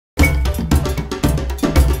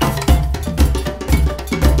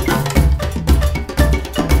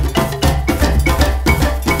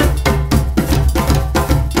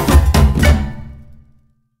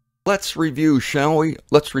let's review, shall we?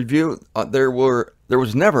 Let's review. There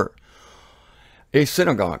was never a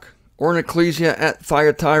synagogue or an ecclesia at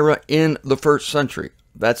Thyatira in the 1st century.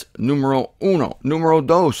 That's numero uno. Numero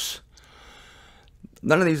dos.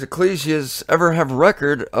 None of these ecclesias ever have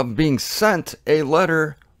record of being sent a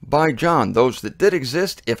letter by John. Those that did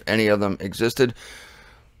exist, if any of them existed,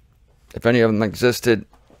 there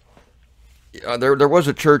was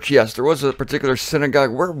a church, yes. There was a particular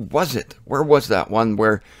synagogue. Where was it? Where was that one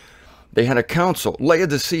where they had a council?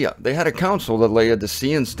 Laodicea. They had a council, the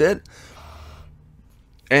Laodiceans did.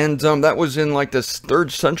 And that was in like this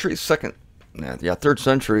 3rd century, 3rd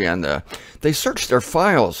century. And they searched their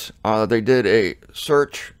files. They did a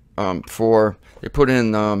search they put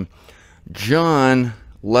in John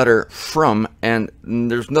letter from, and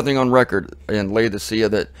there's nothing on record in Laodicea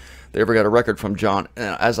that they ever got a record from John.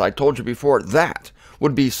 And as I told you before, that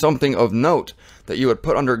would be something of note that you would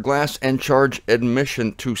put under glass and charge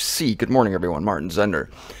admission to see. Good morning, everyone. Martin Zender.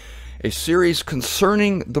 A series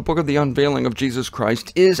concerning the book of the unveiling of Jesus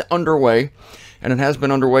Christ is underway, and it has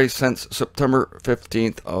been underway since September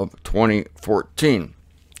 15th of 2014.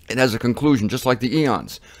 It has a conclusion, just like the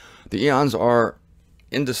eons. The eons are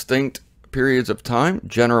indistinct periods of time,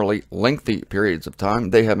 generally lengthy periods of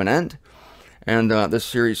time. They have an end. And this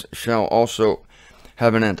series shall also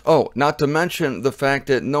have an end. Oh, not to mention the fact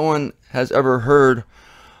that no one has ever heard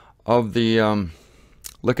of the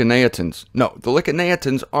Nicolaitans. No, the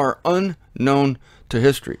Nicolaitans are unknown to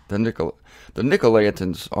history. The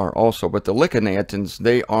Nicolaitans are also, but the Nicolaitans,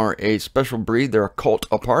 they are a special breed. They're a cult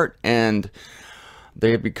apart, and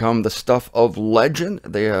they have become the stuff of legend.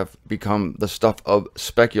 They have become the stuff of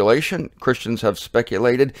speculation. Christians have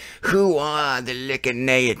speculated, who are the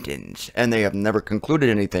Nicolaitans? And they have never concluded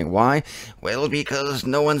anything. Why? Well, because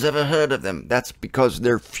no one's ever heard of them. That's because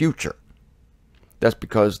they're future. That's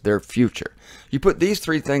because they're future. You put these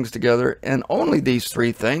 3 things together, and only these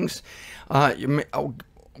 3 things,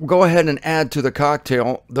 go ahead and add to the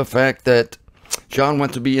cocktail the fact that John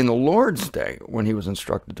went to be in the Lord's day when he was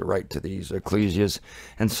instructed to write to these ecclesias,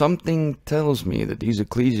 and something tells me that these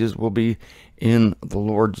ecclesias will be in the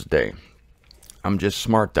Lord's day. I'm just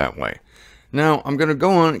smart that way. Now, I'm going to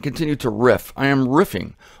go on and continue to riff. I am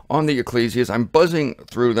riffing on the ecclesias. I'm buzzing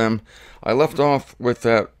through them. I left off with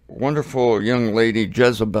that wonderful young lady,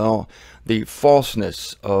 Jezebel, the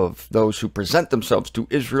falseness of those who present themselves to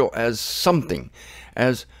Israel as something,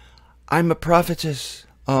 as I'm a prophetess.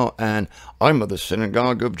 Oh, and I'm of the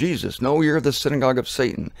synagogue of Jesus. No, you're the synagogue of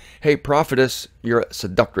Satan. Hey, prophetess, you're a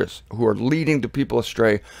seductress who are leading the people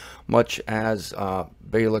astray, much as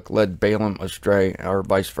Balak led Balaam astray, or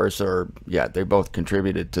vice versa. Or, yeah, they both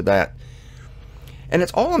contributed to that. And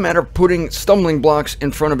it's all a matter of putting stumbling blocks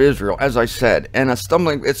in front of Israel, as I said. And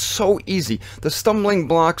it's so easy. The stumbling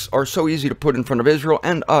blocks are so easy to put in front of Israel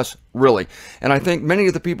and us, really. And I think many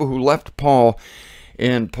of the people who left Paul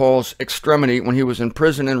in Paul's extremity when he was in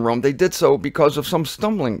prison in Rome, they did so because of some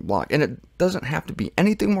stumbling block. And it doesn't have to be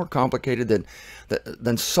anything more complicated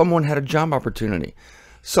than someone had a job opportunity.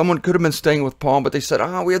 Someone could have been staying with Paul, but they said,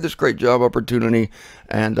 we had this great job opportunity,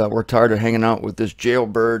 and we're tired of hanging out with this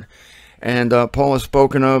jailbird. And Paul is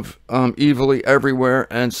spoken of evilly everywhere,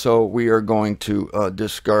 and so we are going to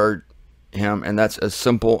discard him. And that's as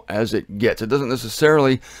simple as it gets. It doesn't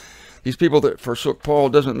necessarily... These people that forsook Paul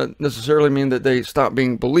doesn't necessarily mean that they stopped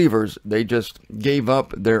being believers. They just gave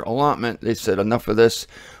up their allotment. They said, enough of this.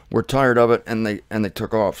 We're tired of it, and they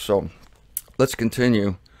took off. So let's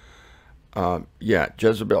continue. Yeah,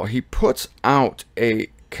 Jezebel. He puts out a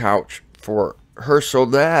couch for her so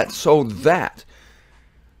that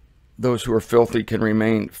those who are filthy can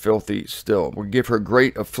remain filthy still. We give her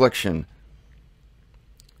great affliction,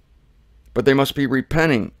 but they must be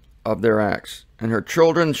repenting of their acts. And her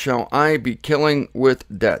children shall I be killing with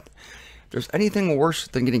death. If there's anything worse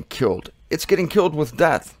than getting killed, it's getting killed with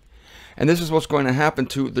death. And this is what's going to happen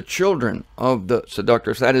to the children of the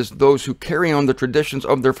seductress. That is, those who carry on the traditions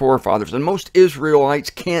of their forefathers. And most Israelites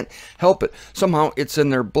can't help it. Somehow it's in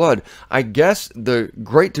their blood. I guess the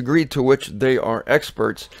great degree to which they are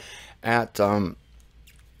experts at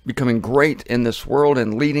becoming great in this world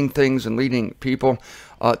and leading things and leading people,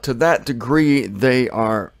 to that degree they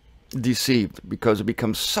are deceived, because it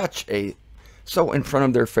becomes so in front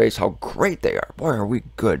of their face how great they are. Boy, are we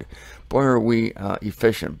good. Boy, are we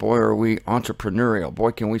efficient. Boy, are we entrepreneurial.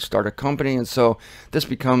 Boy, can we start a company. And so this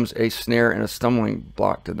becomes a snare and a stumbling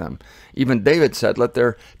block to them. Even David said, let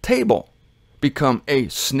their table become a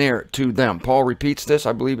snare to them. Paul repeats this.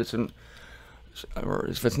 I believe it's in, or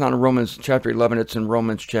if it's not in Romans chapter 11, it's in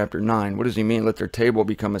Romans chapter 9. What does he mean? Let their table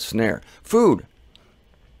become a snare. Food.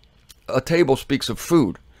 A table speaks of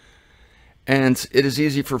food. And it is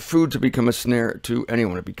easy for food to become a snare to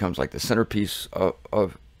anyone. It becomes like the centerpiece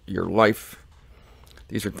of your life.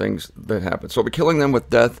 These are things that happen. So be killing them with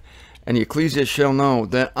death, and the ecclesia shall know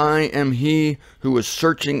that I am he who is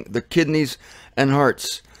searching the kidneys and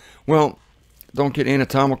hearts. Well, don't get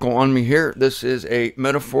anatomical on me here. This is a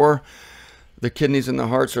metaphor. The kidneys and the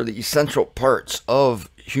hearts are the essential parts of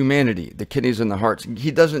humanity. The kidneys and the hearts.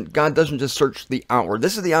 God doesn't just search the outward.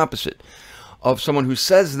 This is the opposite of someone who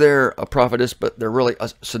says they're a prophetess, but they're really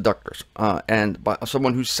seductors. And by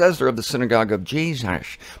someone who says they're of the synagogue of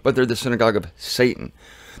Jesus, but they're the synagogue of Satan.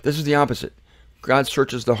 This is the opposite. God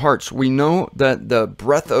searches the hearts. We know that the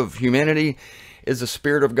breath of humanity is the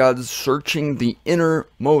Spirit of God searching the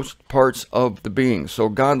innermost parts of the being. So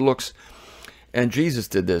God looks, and Jesus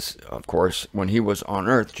did this, of course, when he was on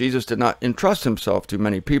earth. Jesus did not entrust himself to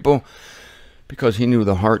many people because he knew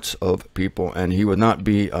the hearts of people, and he would not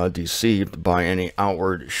be deceived by any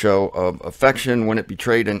outward show of affection when it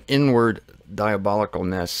betrayed an inward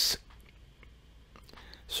diabolicalness.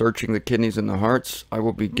 Searching the kidneys and the hearts, I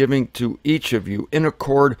will be giving to each of you in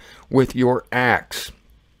accord with your acts.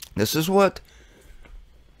 This is what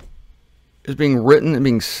is being written and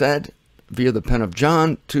being said via the pen of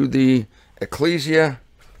John to the ecclesia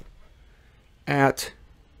at,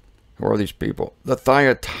 who are these people? The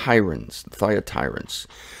Thyatirans. The Thyatirans.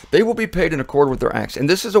 They will be paid in accord with their acts. And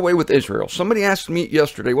this is a way with Israel. Somebody asked me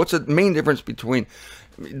yesterday, what's the main difference between,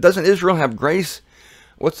 doesn't Israel have grace?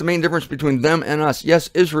 What's the main difference between them and us? Yes,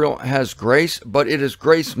 Israel has grace, but it is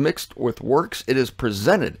grace mixed with works. It is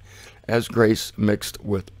presented as grace mixed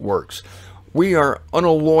with works. We are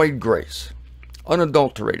unalloyed grace,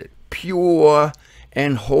 unadulterated, pure,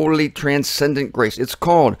 and holy transcendent grace. It's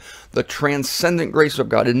called the transcendent grace of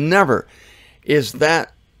God. And never is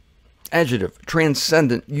that adjective,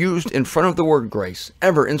 transcendent, used in front of the word grace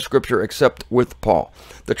ever in Scripture except with Paul.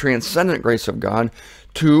 The transcendent grace of God,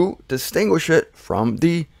 to distinguish it from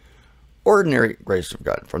the ordinary grace of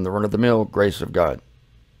God, from the run-of-the-mill grace of God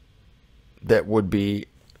that would be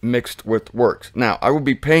mixed with works. Now, I will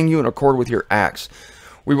be paying you in accord with your acts.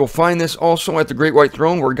 We will find this also at the great white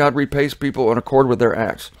throne, where God repays people in accord with their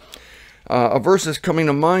acts. A verse is coming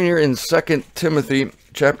to mind here in 2 Timothy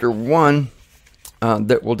chapter 1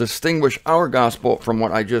 that will distinguish our gospel from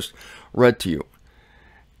what I just read to you.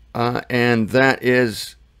 And that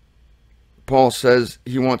is, Paul says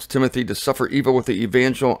he wants Timothy to suffer evil with the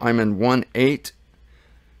evangel. I'm in 1:8.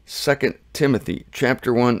 2 Timothy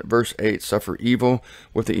chapter 1 verse 8. Suffer evil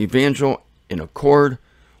with the evangel in accord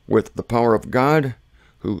with the power of God,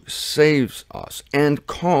 who saves us and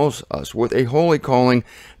calls us with a holy calling,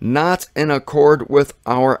 not in accord with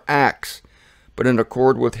our acts, but in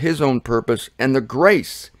accord with his own purpose and the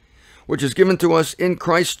grace which is given to us in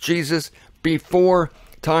Christ Jesus before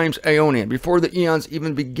times aeonian, before the eons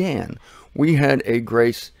even began. We had a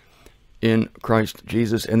grace in Christ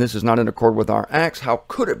Jesus, and this is not in accord with our acts. How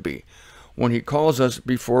could it be when he calls us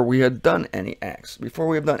before we had done any acts? Before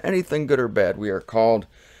we have done anything good or bad, we are called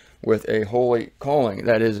with a holy calling.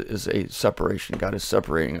 That is a separation. God is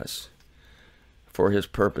separating us for his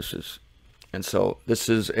purposes. And so this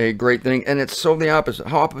is a great thing, and it's so the opposite.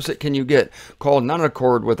 How opposite can you get? Called not in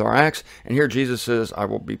accord with our acts, and here Jesus says, I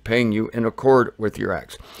will be paying you in accord with your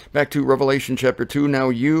acts. Back to Revelation chapter 2.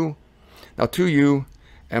 Now to you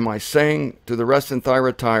am I saying, to the rest in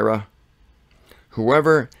Thyatira,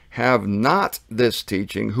 whoever have not this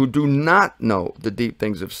teaching, who do not know the deep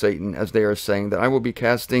things of Satan, as they are saying, that I will be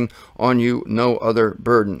casting on you no other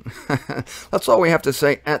burden. That's all we have to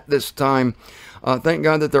say at this time. Thank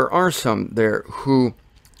God that there are some there who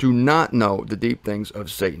do not know the deep things of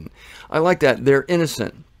Satan. I like that. They're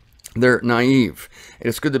innocent. They're naive. And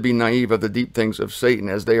it's good to be naive of the deep things of Satan,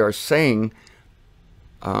 as they are saying.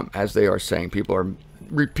 People are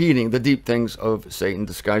repeating the deep things of Satan,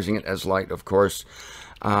 disguising it as light, of course.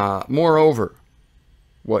 Moreover,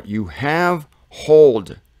 what you have,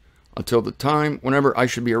 hold until the time whenever I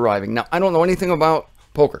should be arriving. Now, I don't know anything about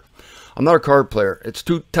poker. I'm not a card player. It's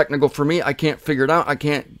too technical for me. I can't figure it out. I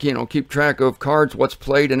can't, keep track of cards, what's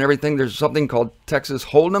played and everything. There's something called Texas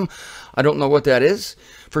Hold'em. I don't know what that is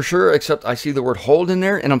for sure, except I see the word hold in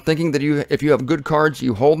there, and I'm thinking that if you have good cards,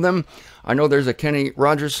 you hold them. I know there's a Kenny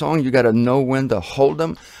Rogers song, you got to know when to hold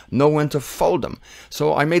them, know when to fold them.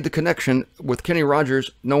 So I made the connection with Kenny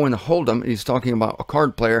Rogers, know when to hold them. He's talking about a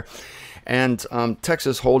card player. And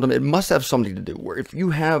Texas Hold'em, it must have something to do where if you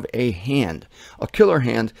have a hand, a killer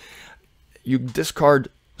hand, you discard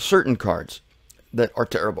certain cards that are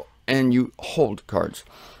terrible, and you hold cards.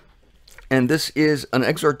 And this is an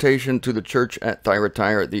exhortation to the church at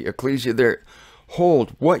Thyatira, the ecclesia there.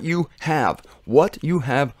 Hold what you have,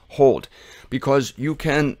 hold, because you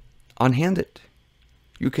can unhand it.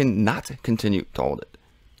 You cannot continue to hold it.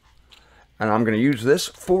 And I'm going to use this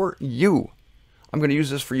for you. I'm going to use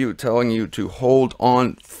this for you, telling you to hold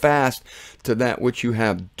on fast to that which you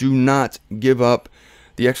have. Do not give up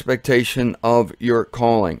the expectation of your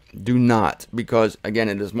calling. Do not, because again,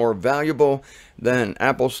 it is more valuable than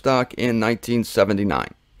Apple stock in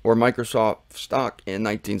 1979 or Microsoft stock in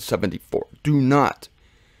 1974. Do not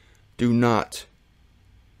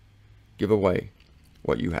give away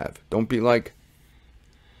what you have. Don't be like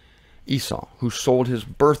Esau, who sold his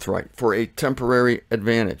birthright for a temporary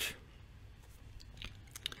advantage.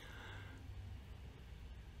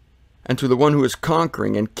 And to the one who is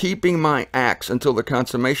conquering and keeping my acts until the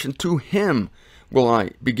consummation, to him will I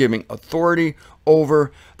be giving authority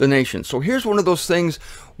over the nation. So here's one of those things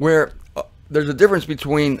where there's a difference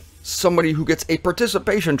between somebody who gets a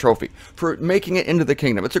participation trophy for making it into the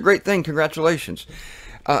kingdom. It's a great thing. Congratulations.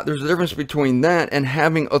 There's a difference between that and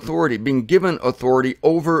having authority, being given authority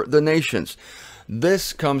over the nations.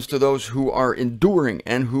 This comes to those who are enduring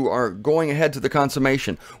and who are going ahead to the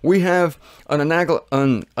consummation. We have an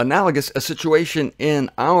analogous situation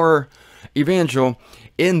in our evangel,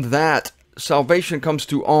 in that salvation comes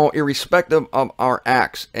to all irrespective of our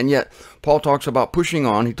acts. And yet Paul talks about pushing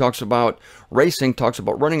on. He talks about racing, talks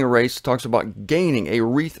about running a race, talks about gaining a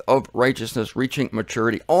wreath of righteousness, reaching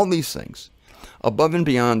maturity. All these things above and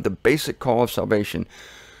beyond the basic call of salvation.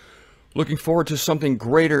 Looking forward to something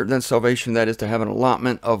greater than salvation, that is to have an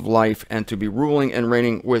allotment of life and to be ruling and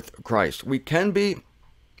reigning with Christ. We can be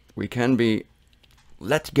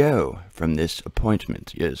let go from this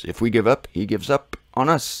appointment. Yes, if we give up, he gives up on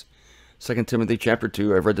us. 2 Timothy chapter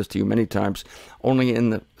 2, I've read this to you many times, only in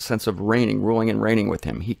the sense of reigning, ruling and reigning with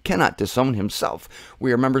him. He cannot disown himself.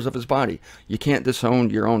 We are members of his body. You can't disown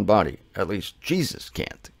your own body. At least Jesus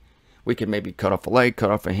can't. We could maybe cut off a leg,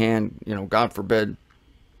 cut off a hand, God forbid.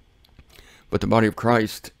 But the body of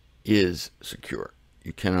Christ is secure.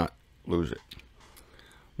 You cannot lose it.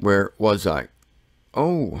 Where was I?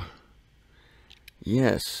 Oh,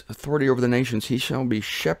 yes. Authority over the nations. He shall be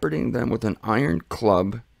shepherding them with an iron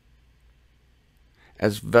club,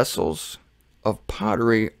 as vessels of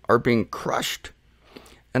pottery are being crushed.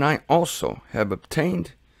 And I also have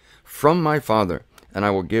obtained from my Father, and I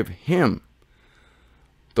will give him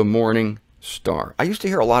the morning star. I used to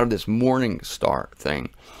hear a lot of this morning star thing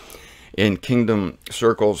in kingdom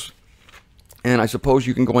circles, and I suppose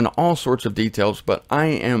you can go into all sorts of details, but I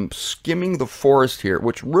am skimming the forest here,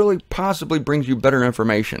 which really possibly brings you better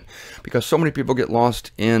information, because so many people get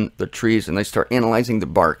lost in the trees and they start analyzing the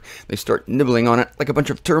bark. They start nibbling on it like a bunch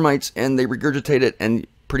of termites, and they regurgitate it, and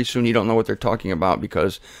pretty soon you don't know what they're talking about,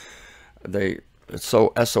 because it's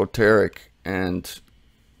so esoteric and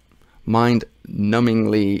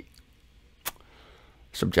mind-numbingly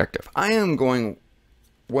subjective. I am going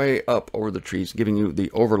way up over the trees, giving you the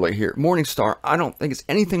overlay here. Morning star, I don't think it's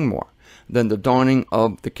anything more than the dawning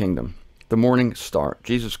of the kingdom. The morning star.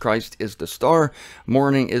 Jesus Christ is the star.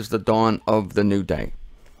 Morning is the dawn of the new day.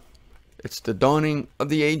 It's the dawning of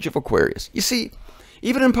the age of Aquarius. You see,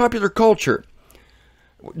 even in popular culture,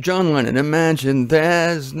 John Lennon, imagine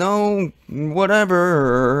there's no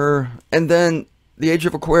whatever, and then the age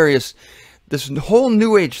of Aquarius, this whole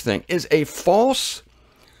new age thing is a false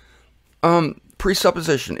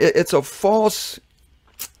presupposition. It's a false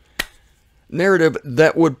narrative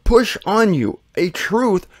that would push on you a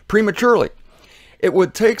truth prematurely. It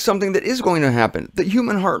would take something that is going to happen. The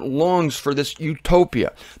human heart longs for this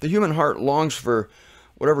utopia. The human heart longs for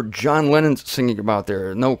whatever John Lennon's singing about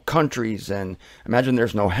there. No countries, and imagine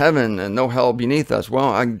there's no heaven and no hell beneath us.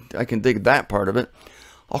 Well, I can dig that part of it.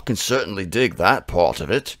 I can certainly dig that part of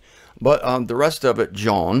it. But the rest of it,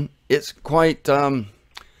 John, it's quite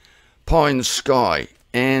pie in the sky.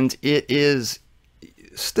 And it is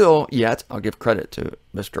still yet, I'll give credit to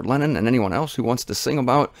Mr. Lennon and anyone else who wants to sing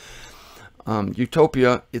about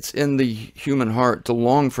utopia. It's in the human heart to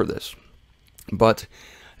long for this. But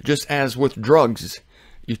just as with drugs,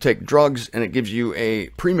 you take drugs and it gives you a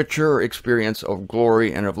premature experience of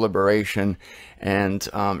glory and of liberation. And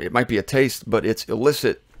it might be a taste, but it's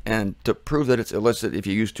illicit. And to prove that it's illicit, if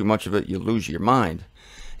you use too much of it, you lose your mind.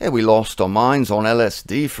 Yeah, we lost our minds on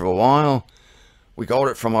LSD for a while. We got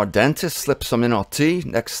it from our dentist, slipped some in our tea.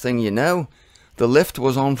 Next thing you know, the lift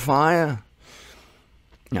was on fire.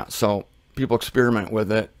 Yeah, so people experiment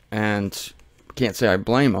with it, and can't say I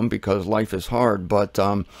blame them because life is hard. But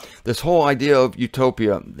this whole idea of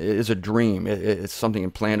utopia is a dream. It's something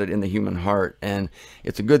implanted in the human heart, and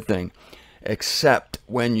it's a good thing, except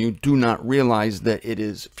when you do not realize that it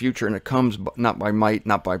is future, and it comes not by might,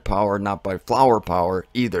 not by power, not by flower power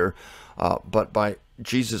either, but by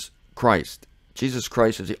Jesus Christ. Jesus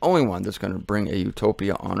Christ is the only one that's going to bring a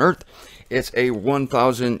utopia on earth. It's a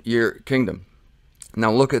 1,000-year kingdom.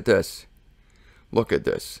 Now look at this. Look at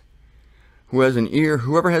this.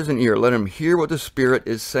 Whoever has an ear, let him hear what the Spirit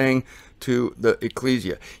is saying to the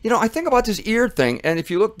ecclesia. You know, I think about this ear thing, and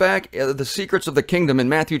if you look back at the secrets of the kingdom in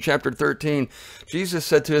Matthew chapter 13, Jesus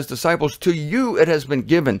said to his disciples, to you it has been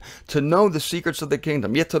given to know the secrets of the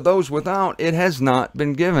kingdom, yet to those without it has not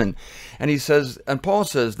been given. And he says, and Paul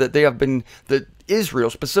says that they have been, that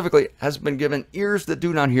Israel specifically has been given ears that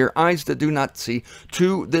do not hear, eyes that do not see,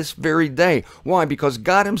 to this very day. Why? Because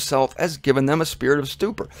God himself has given them a spirit of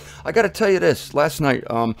stupor. I got to tell you this, last night,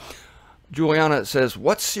 Juliana says,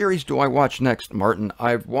 what series do I watch next, Martin?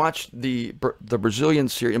 I've watched the Brazilian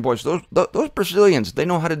series. And boys, those Brazilians, they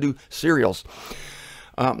know how to do cereals.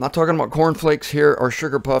 I'm not talking about cornflakes here or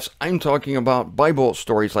sugar puffs. I'm talking about Bible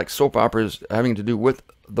stories like soap operas having to do with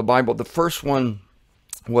the Bible. The first one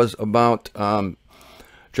was about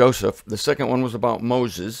Joseph. The second one was about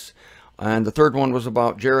Moses. And the third one was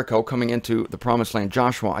about Jericho coming into the promised land.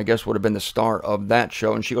 Joshua, I guess, would have been the star of that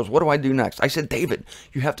show. And she goes, what do I do next? I said, David.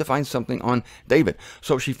 You have to find something on David.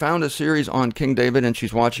 So she found a series on King David, and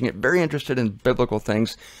she's watching it, very interested in biblical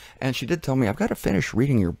things. And she did tell me, I've got to finish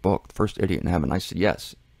reading your book, First Idiot in Heaven. I said,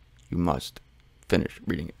 yes, you must finish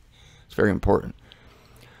reading it. It's very important.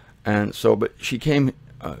 And so, but she came...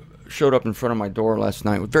 showed up in front of my door last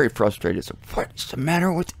night, was very frustrated. Said, what is the matter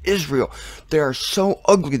with Israel? They are so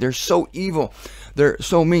ugly. They're so evil. They're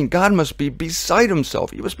so mean. God must be beside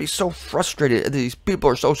himself. He must be so frustrated. These people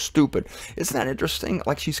are so stupid. Isn't that interesting?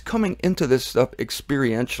 Like, she's coming into this stuff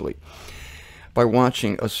experientially by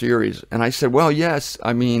watching a series. And I said, well, yes,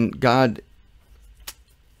 I mean, God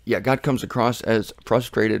comes across as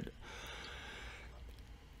frustrated.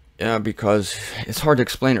 Yeah, because it's hard to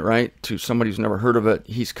explain it, right, to somebody who's never heard of it.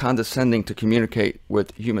 He's condescending to communicate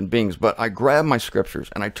with human beings. But I grabbed my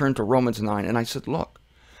scriptures, and I turned to Romans 9, and I said, look.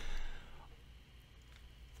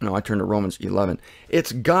 No, I turned to Romans 11.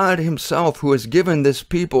 It's God himself who has given this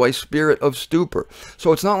people a spirit of stupor.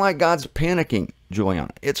 So it's not like God's panicking,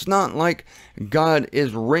 Juliana. It's not like God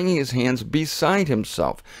is wringing his hands beside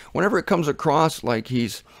himself. Whenever it comes across like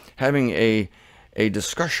he's having a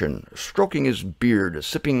discussion, stroking his beard,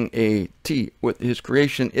 sipping a tea with his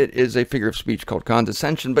creation, it is a figure of speech called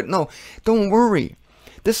condescension. But no, don't worry.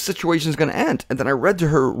 This situation is going to end. And then I read to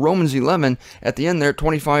her Romans 11 at the end there,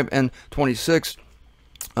 25 and 26,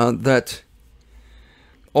 that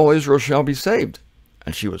all Israel shall be saved.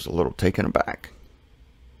 And she was a little taken aback.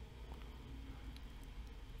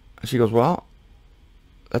 And she goes, well,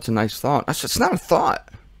 that's a nice thought. I said, it's not a thought.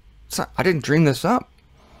 It's not, I didn't dream this up.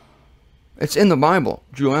 It's in the Bible,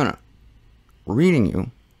 Juliana, reading you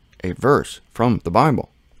a verse from the Bible.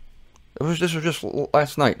 This was just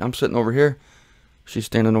last night. I'm sitting over here. She's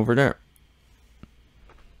standing over there.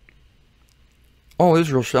 All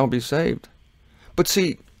Israel shall be saved. But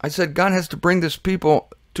see, I said God has to bring this people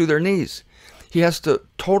to their knees. He has to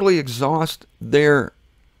totally exhaust their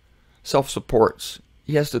self-supports.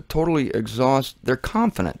 He has to totally exhaust their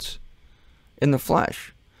confidence in the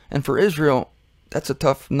flesh. And for Israel, that's a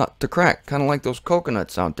tough nut to crack, kind of like those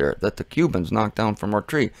coconuts out there that the Cubans knocked down from our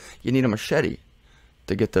tree. You need a machete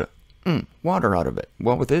to get the water out of it.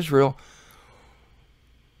 Well, with Israel,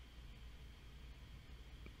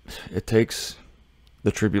 it takes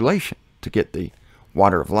the tribulation to get the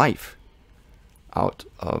water of life out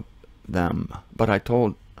of them. But I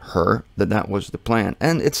told her that that was the plan,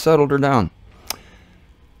 and it settled her down.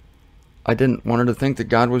 I didn't want her to think that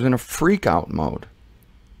God was in a freak-out mode.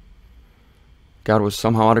 God was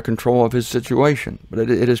somehow out of control of his situation. But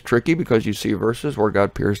it is tricky because you see verses where God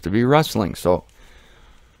appears to be wrestling. So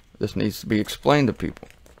this needs to be explained to people.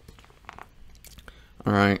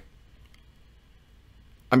 All right.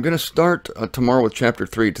 I'm going to start tomorrow with chapter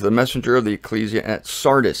 3, to the messenger of the ecclesia at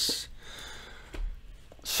Sardis.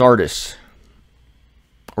 Sardis.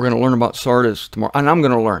 We're going to learn about Sardis tomorrow. And I'm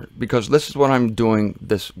going to learn, because this is what I'm doing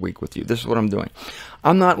this week with you. This is what I'm doing.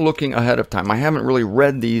 I'm not looking ahead of time. I haven't really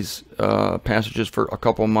read these passages for a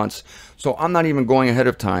couple of months. So I'm not even going ahead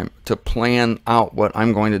of time to plan out what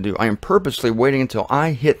I'm going to do. I am purposely waiting until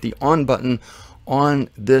I hit the on button on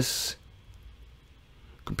this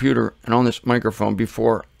computer and on this microphone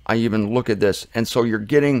before I even look at this. And so you're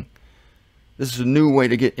getting, this is a new way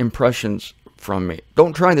to get impressions from me.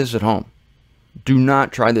 Don't try this at home. Do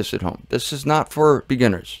not try this at home. This is not for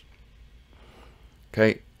beginners.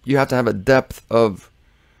 Okay? You have to have a depth of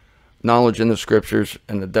knowledge in the scriptures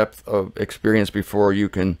and a depth of experience before you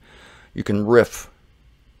can riff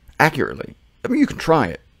accurately. I mean, you can try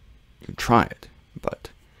it. You can try it, but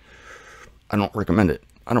I don't recommend it.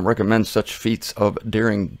 I don't recommend such feats of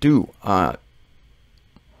daring do.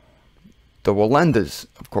 The Wallendas,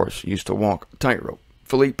 of course, used to walk tightrope.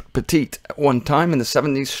 Philippe Petit, at one time in the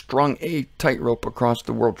 70s, strung a tightrope across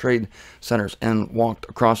the World Trade Centers and walked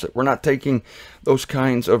across it. We're not taking those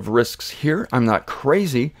kinds of risks here. I'm not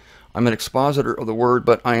crazy. I'm an expositor of the word,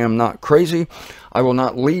 but I am not crazy. I will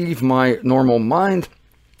not leave my normal mind.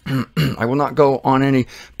 I will not go on any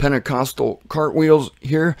Pentecostal cartwheels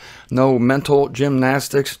here. No mental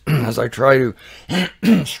gymnastics as I try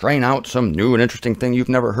to strain out some new and interesting thing you've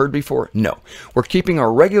never heard before. No, we're keeping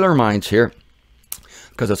our regular minds here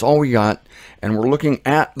because that's all we got. And we're looking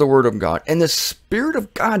at the Word of God and the Spirit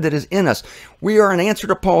of God that is in us. We are an answer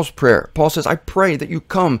to Paul's prayer. Paul says, I pray that you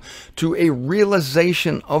come to a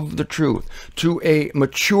realization of the truth, to a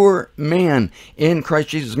mature man in Christ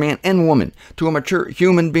Jesus, man and woman, to a mature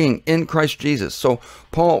human being in Christ Jesus. So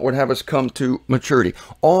Paul would have us come to maturity.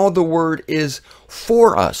 All the Word is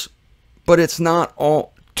for us, but it's not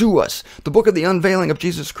all to us. The book of the unveiling of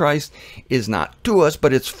Jesus Christ is not to us,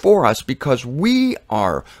 but it's for us because we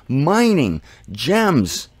are mining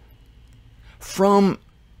gems from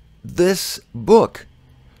this book.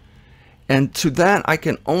 And to that I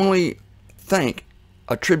can only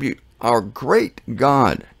attribute our great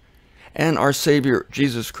God and our Savior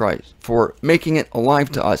Jesus Christ for making it alive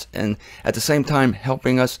to us and at the same time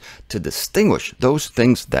helping us to distinguish those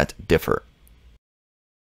things that differ.